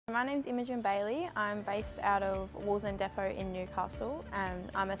My name's Imogen Bailey. I'm based out of Wallsend Depot in Newcastle and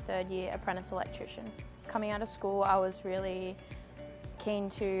I'm a third-year apprentice electrician. Coming out of school, I was really keen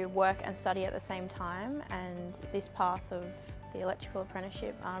to work and study at the same time, and this path of the electrical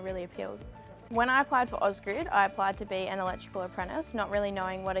apprenticeship really appealed. When I applied for Ausgrid, I applied to be an electrical apprentice, not really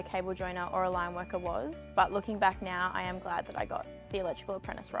knowing what a cable joiner or a line worker was, but looking back now, I am glad that I got the electrical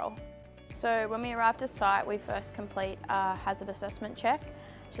apprentice role. So when we arrive to site, we first complete a hazard assessment check,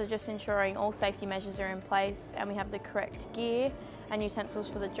 so just ensuring all safety measures are in place and we have the correct gear and utensils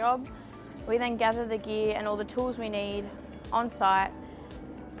for the job. We then gather the gear and all the tools we need on site,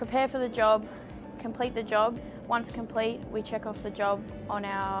 prepare for the job, complete the job. Once complete, we check off the job on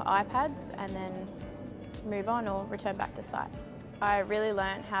our iPads and then move on or return back to site. I really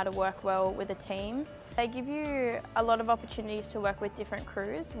learned how to work well with a team. They give you a lot of opportunities to work with different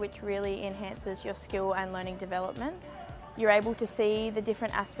crews, which really enhances your skill and learning development. You're able to see the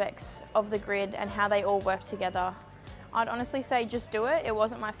different aspects of the grid and how they all work together. I'd honestly say just do it. It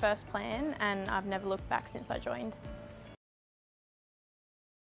wasn't my first plan and I've never looked back since I joined.